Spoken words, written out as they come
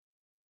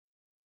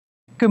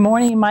Good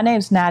morning. My name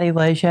is Natty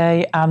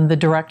Leger. I'm the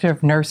Director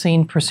of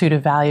Nursing Pursuit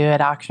of Value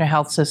at Ochsner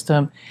Health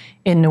System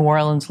in New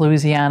Orleans,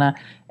 Louisiana.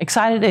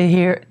 Excited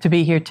to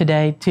be here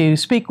today to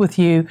speak with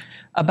you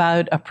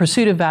about a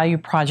Pursuit of Value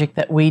project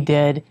that we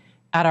did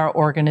at our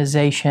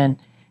organization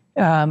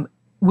on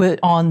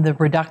the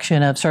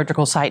reduction of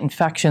surgical site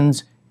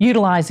infections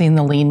utilizing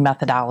the lean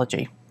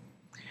methodology.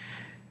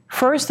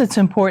 First, it's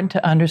important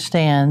to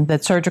understand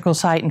that surgical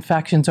site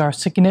infections are a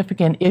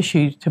significant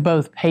issue to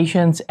both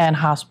patients and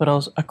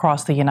hospitals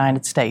across the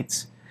United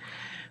States.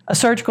 A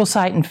surgical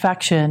site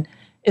infection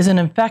is an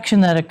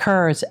infection that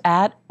occurs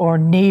at or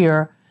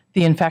near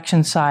the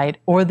infection site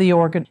or the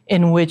organ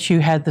in which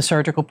you had the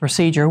surgical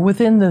procedure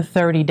within the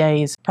 30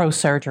 days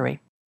post-surgery.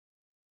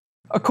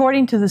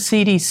 According to the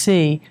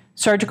CDC,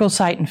 surgical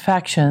site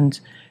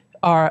infections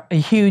are a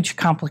huge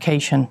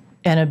complication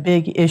and a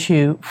big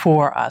issue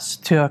for us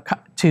to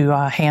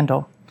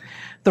handle.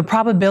 The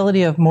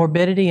probability of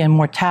morbidity and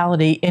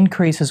mortality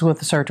increases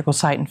with a surgical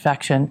site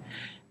infection,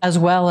 as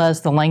well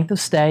as the length of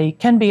stay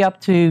can be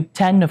up to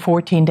 10 to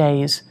 14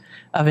 days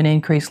of an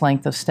increased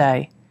length of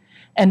stay.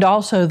 And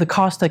also the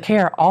cost of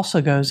care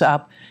also goes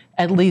up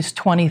at least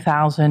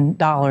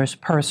 $20,000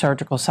 per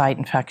surgical site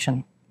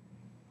infection.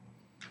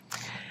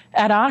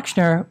 At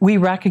Ochsner, we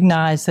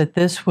recognize that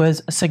this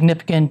was a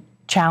significant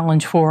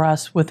challenge for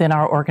us within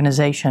our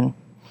organization.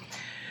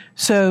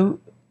 So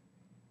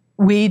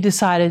we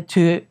decided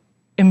to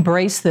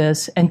embrace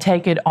this and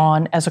take it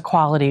on as a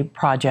quality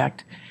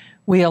project.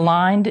 We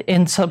aligned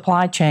in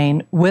supply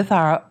chain with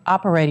our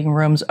operating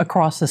rooms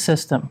across the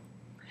system.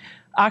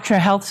 Ochsner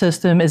Health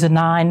System is a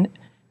nine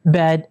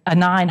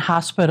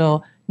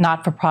hospital,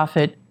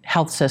 not-for-profit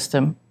health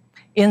system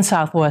in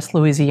Southwest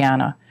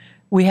Louisiana.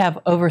 We have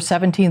over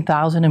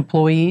 17,000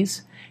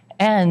 employees,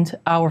 and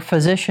our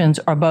physicians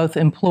are both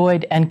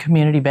employed and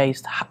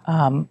community-based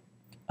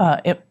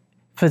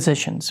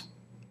physicians.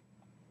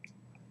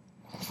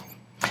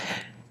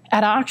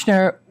 At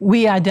Ochsner,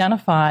 we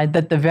identified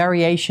that the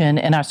variation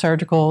in our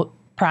surgical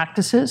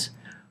practices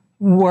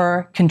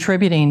were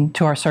contributing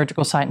to our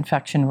surgical site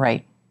infection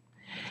rate.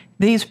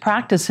 These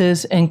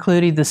practices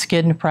included the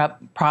skin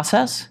prep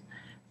process,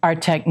 our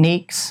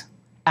techniques,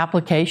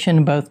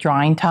 application, both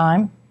drying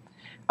time,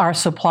 our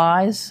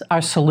supplies,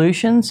 our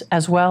solutions,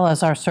 as well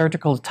as our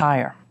surgical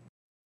attire.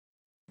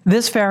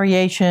 This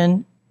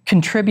variation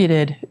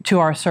contributed to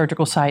our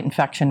surgical site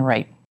infection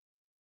rate.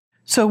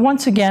 So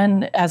once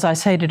again, as I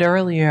stated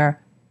earlier,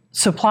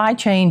 supply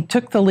chain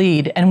took the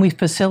lead and we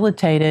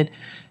facilitated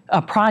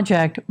a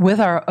project with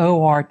our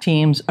OR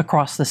teams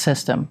across the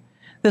system.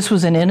 This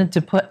was an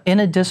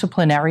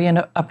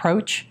interdisciplinary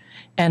approach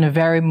and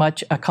very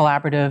much a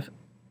collaborative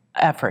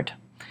effort.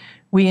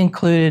 We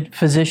included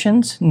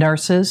physicians,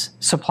 nurses,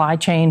 supply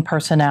chain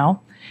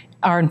personnel,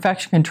 our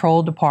infection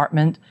control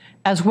department,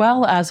 as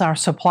well as our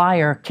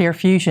supplier,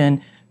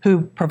 CareFusion,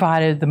 who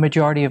provided the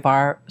majority of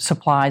our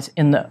supplies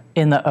in the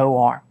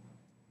OR.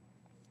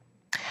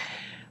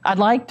 I'd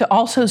like to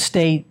also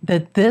state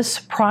that this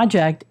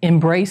project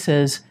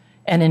embraces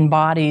and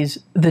embodies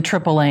the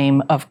triple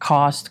aim of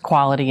cost,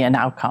 quality, and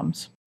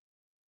outcomes.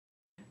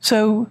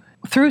 So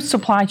through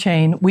supply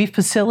chain, we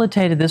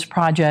facilitated this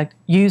project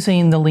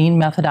using the lean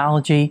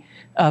methodology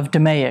of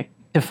DMAIC: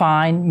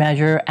 define,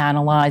 measure,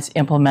 analyze,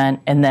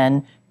 implement, and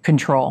then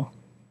control.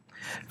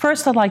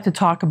 First, I'd like to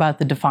talk about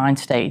the define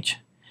stage.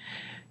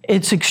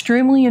 It's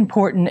extremely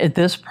important at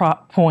this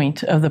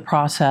point of the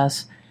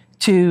process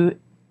to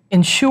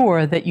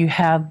ensure that you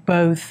have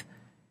both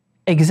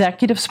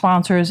executive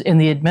sponsors in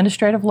the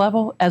administrative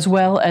level as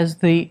well as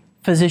the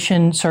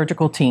physician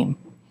surgical team.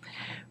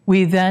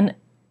 We then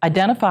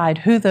identified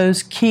who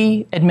those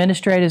key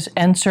administrators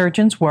and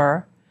surgeons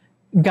were,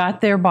 got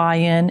their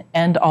buy-in,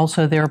 and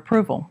also their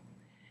approval.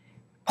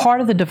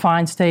 Part of the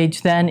define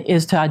stage then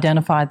is to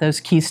identify those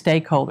key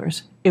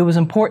stakeholders. It was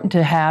important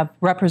to have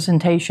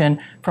representation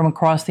from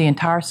across the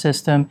entire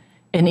system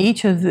in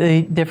each of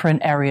the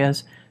different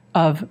areas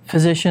of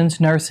physicians,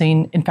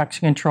 nursing,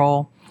 infection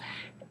control,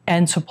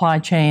 and supply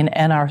chain,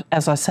 and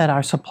as I said,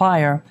 our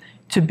supplier,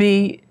 to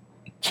be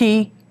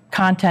key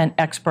content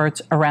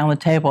experts around the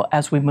table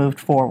as we moved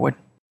forward.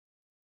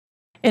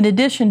 In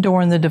addition,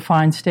 during the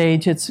define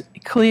stage, it's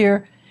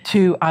clear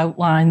to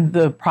outline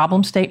the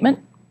problem statement,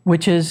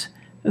 which is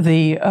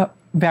the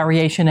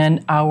variation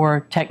in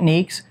our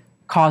techniques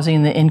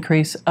causing the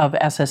increase of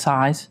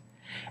SSIs,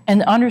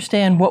 and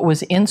understand what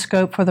was in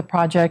scope for the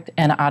project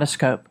and out of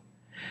scope.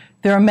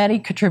 There are many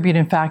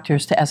contributing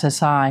factors to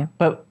SSI,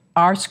 but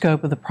our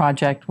scope of the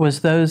project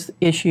was those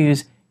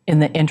issues in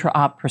the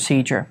intra-op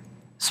procedure,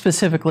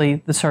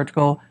 specifically the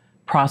surgical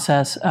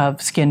process of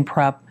skin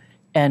prep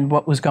and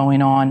what was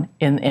going on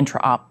in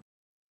intra-op.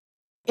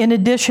 In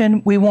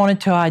addition, we wanted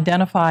to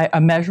identify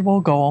a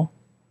measurable goal.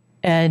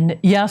 And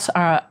yes,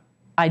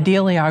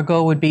 ideally our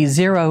goal would be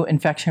 0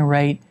 infection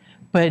rate,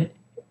 but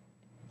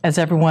as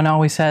everyone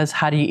always says,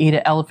 how do you eat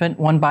an elephant?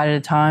 One bite at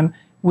a time.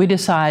 We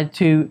decided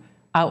to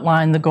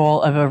outline the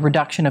goal of a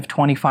reduction of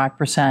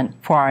 25%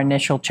 for our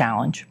initial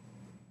challenge,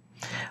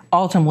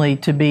 ultimately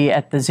to be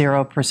at the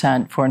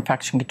 0% for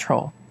infection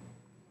control.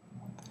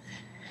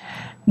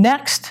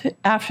 Next,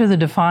 after the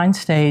define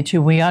stage,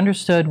 we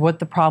understood what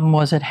the problem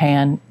was at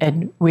hand,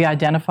 and we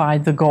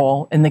identified the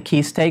goal and the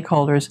key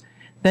stakeholders.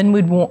 Then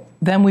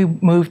we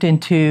moved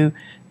into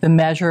the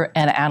measure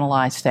and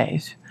analyze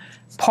stage.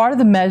 Part of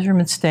the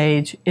measurement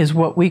stage is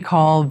what we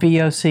call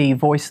VOC,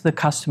 voice of the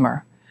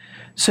customer.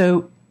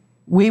 So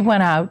we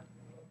went out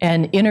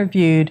and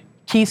interviewed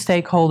key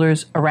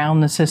stakeholders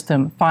around the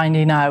system,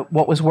 finding out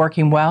what was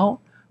working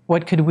well,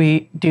 what could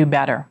we do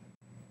better.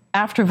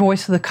 After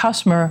voice of the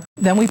customer,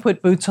 then we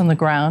put boots on the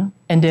ground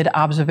and did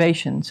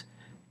observations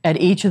at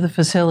each of the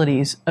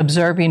facilities,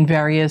 observing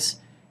various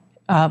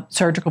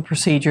surgical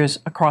procedures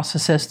across the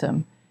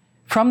system.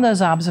 From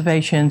those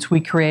observations, we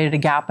created a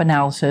gap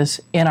analysis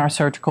in our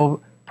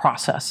surgical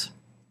process.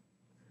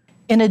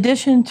 In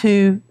addition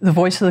to the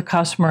voice of the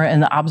customer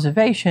and the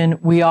observation,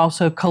 we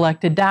also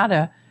collected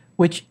data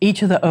which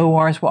each of the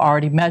ORs were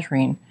already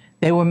measuring.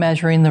 They were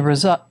measuring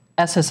the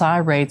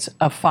SSI rates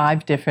of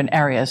 5 different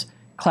areas: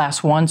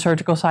 Class 1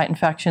 surgical site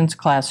infections,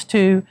 Class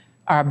 2,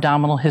 our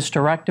abdominal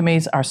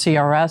hysterectomies, our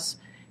CRS,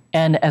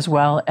 and as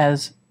well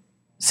as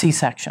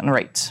C-section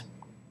rates.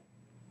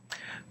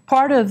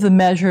 Part of the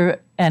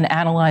measure and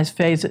analyze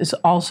phase is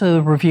also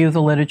the review of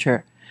the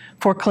literature.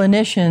 For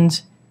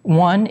clinicians,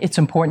 1, it's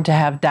important to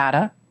have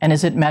data, and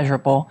is it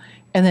measurable?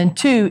 And then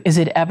 2, is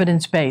it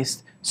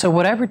evidence-based? So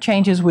whatever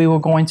changes we were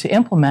going to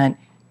implement,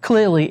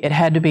 clearly it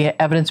had to be an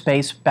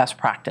evidence-based best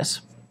practice.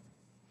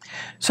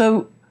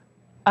 So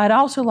I'd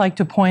also like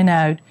to point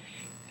out,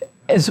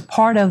 as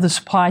part of the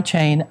supply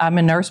chain, I'm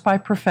a nurse by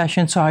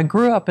profession, so I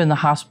grew up in the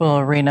hospital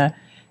arena,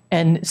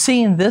 and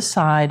seeing this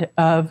side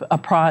of a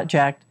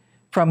project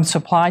from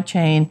supply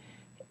chain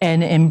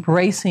and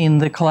embracing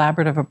the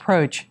collaborative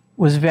approach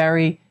was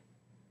very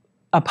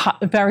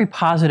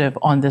positive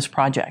on this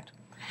project.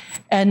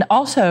 And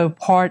also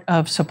part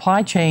of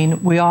supply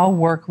chain, we all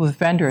work with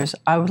vendors.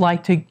 I would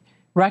like to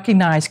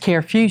recognize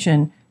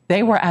CareFusion.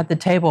 They were at the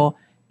table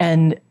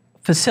and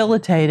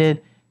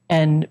facilitated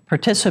and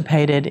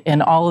participated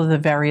in all of the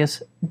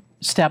various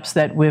steps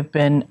that we've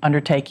been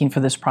undertaking for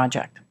this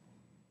project.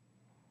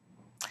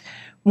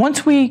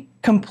 Once we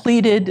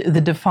completed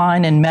the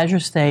define and measure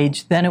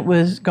stage, then it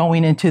was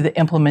going into the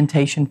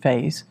implementation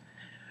phase.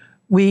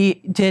 We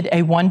did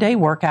a one-day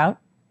workout,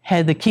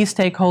 had the key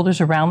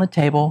stakeholders around the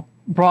table,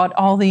 brought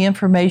all the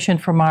information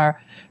from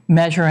our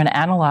measure and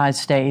analyze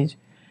stage,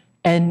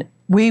 and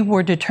we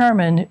were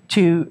determined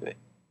to,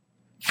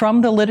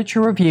 from the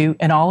literature review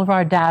and all of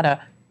our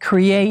data,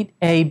 create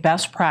a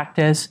best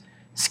practice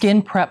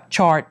skin prep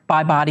chart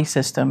by body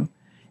system,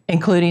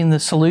 including the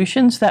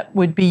solutions that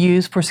would be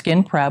used for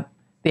skin prep,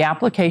 the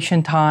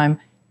application time,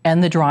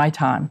 and the dry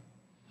time.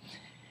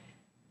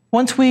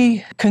 Once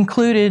we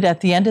concluded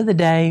at the end of the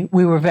day,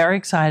 we were very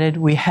excited.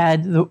 We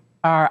had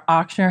our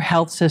Ochsner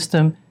Health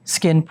System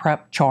skin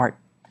prep chart,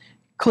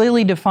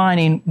 clearly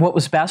defining what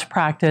was best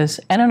practice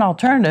and an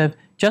alternative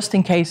just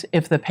in case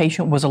if the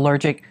patient was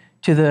allergic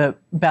to the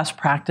best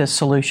practice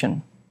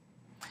solution.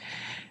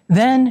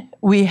 Then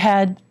we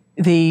had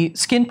the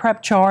skin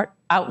prep chart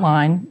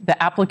outlined,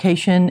 the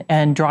application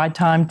and dry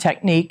time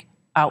technique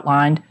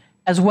outlined,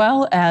 as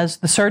well as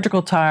the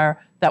surgical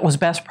tire that was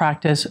best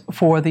practice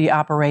for the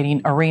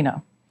operating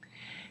arena.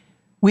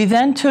 We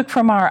then took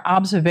from our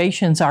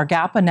observations our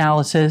gap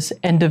analysis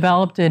and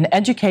developed an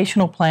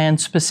educational plan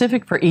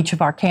specific for each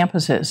of our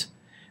campuses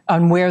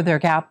on where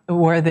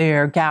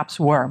their gaps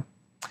were.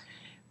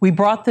 We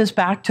brought this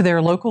back to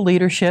their local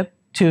leadership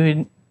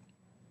to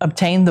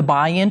obtain the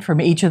buy-in from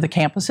each of the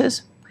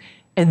campuses.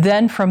 And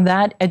then from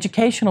that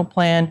educational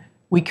plan,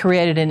 we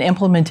created an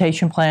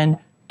implementation plan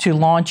to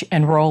launch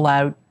and roll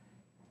out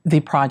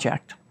the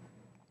project.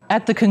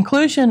 At the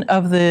conclusion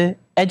of the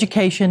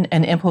education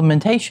and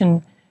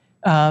implementation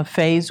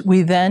phase,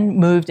 we then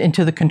moved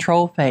into the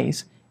control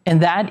phase,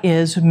 and that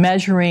is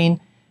measuring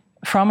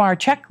from our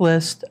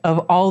checklist of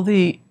all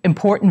the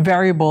important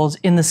variables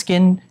in the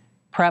skin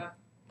prep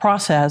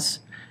process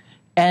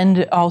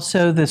and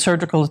also the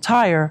surgical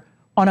attire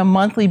on a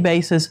monthly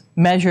basis,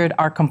 measured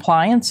our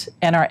compliance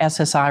and our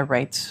SSI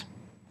rates.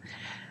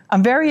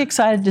 I'm very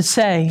excited to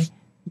say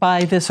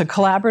by this a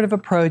collaborative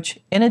approach,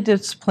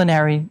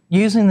 interdisciplinary,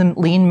 using the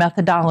lean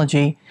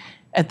methodology,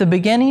 at the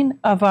beginning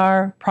of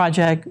our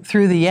project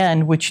through the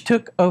end, which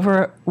took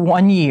over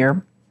 1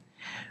 year,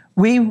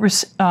 we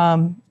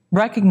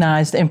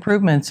recognized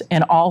improvements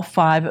in all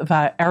 5 of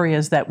our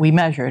areas that we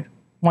measured.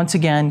 Once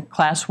again,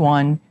 Class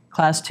 1,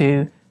 Class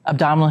 2,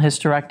 abdominal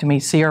hysterectomy,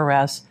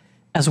 CRS,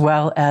 as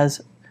well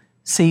as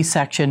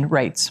C-section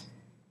rates.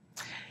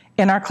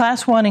 In our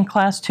Class 1 and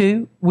Class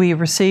 2, we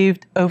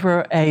received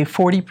over a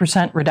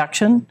 40%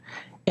 reduction.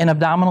 In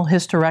abdominal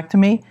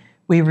hysterectomy,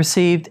 we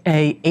received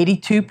a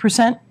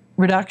 82%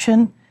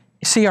 reduction,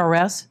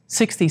 CRS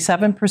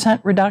 67%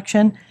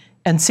 reduction,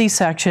 and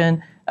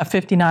C-section a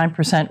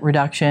 59%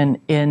 reduction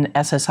in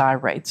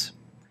SSI rates.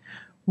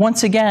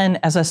 Once again,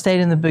 as I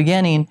stated in the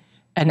beginning,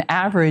 an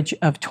average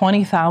of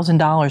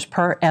 $20,000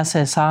 per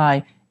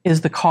SSI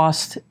is the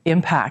cost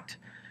impact.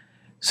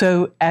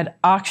 So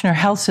at Ochsner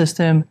Health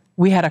System,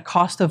 we had a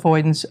cost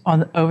avoidance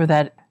over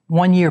that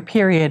 1-year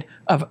period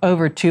of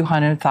over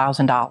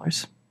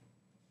 $200,000.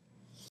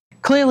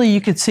 Clearly,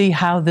 you could see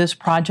how this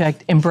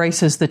project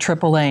embraces the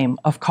triple aim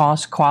of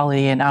cost,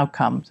 quality, and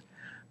outcomes,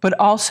 but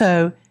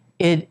also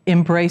it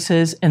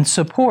embraces and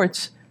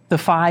supports the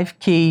 5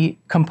 key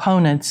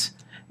components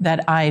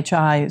that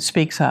IHI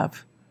speaks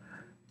of: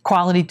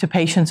 quality to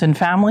patients and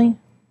family,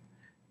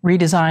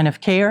 redesign of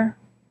care,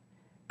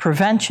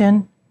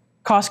 prevention,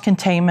 cost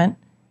containment,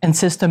 and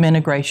system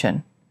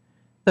integration.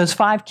 Those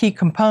 5 key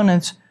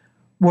components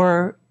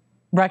were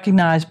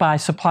recognized by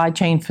supply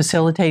chain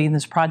facilitating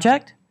this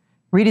project,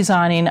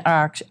 redesigning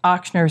our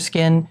Ochsner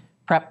skin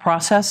prep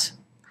process,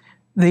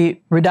 the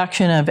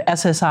reduction of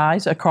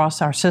SSIs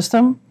across our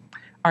system,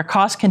 our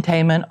cost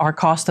containment, our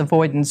cost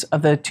avoidance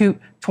of the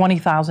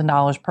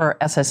 $20,000 per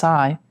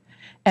SSI,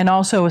 and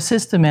also a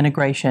system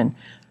integration,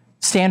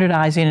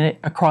 standardizing it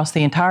across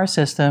the entire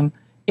system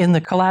in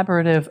the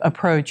collaborative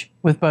approach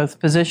with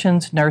both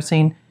physicians,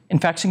 nursing,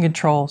 infection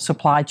control,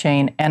 supply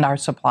chain, and our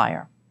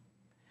supplier.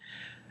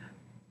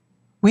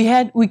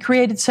 We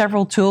created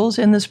several tools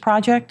in this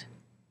project: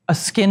 a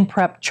skin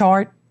prep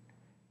chart,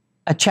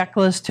 a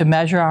checklist to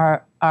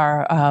measure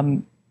our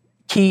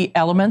key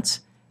elements,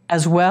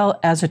 as well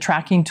as a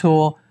tracking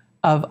tool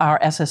of our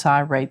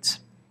SSI rates.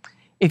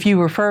 If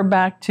you refer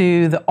back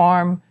to the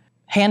ARM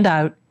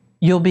handout,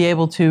 you'll be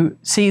able to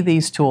see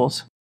these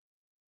tools.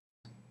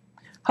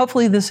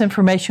 Hopefully this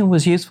information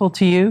was useful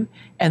to you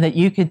and that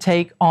you could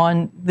take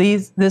on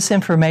this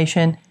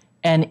information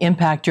and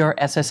impact your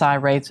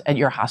SSI rates at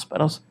your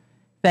hospitals.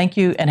 Thank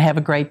you and have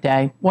a great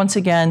day. Once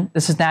again,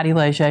 this is Natty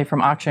Leger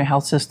from Ochsner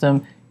Health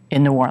System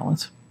in New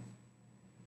Orleans.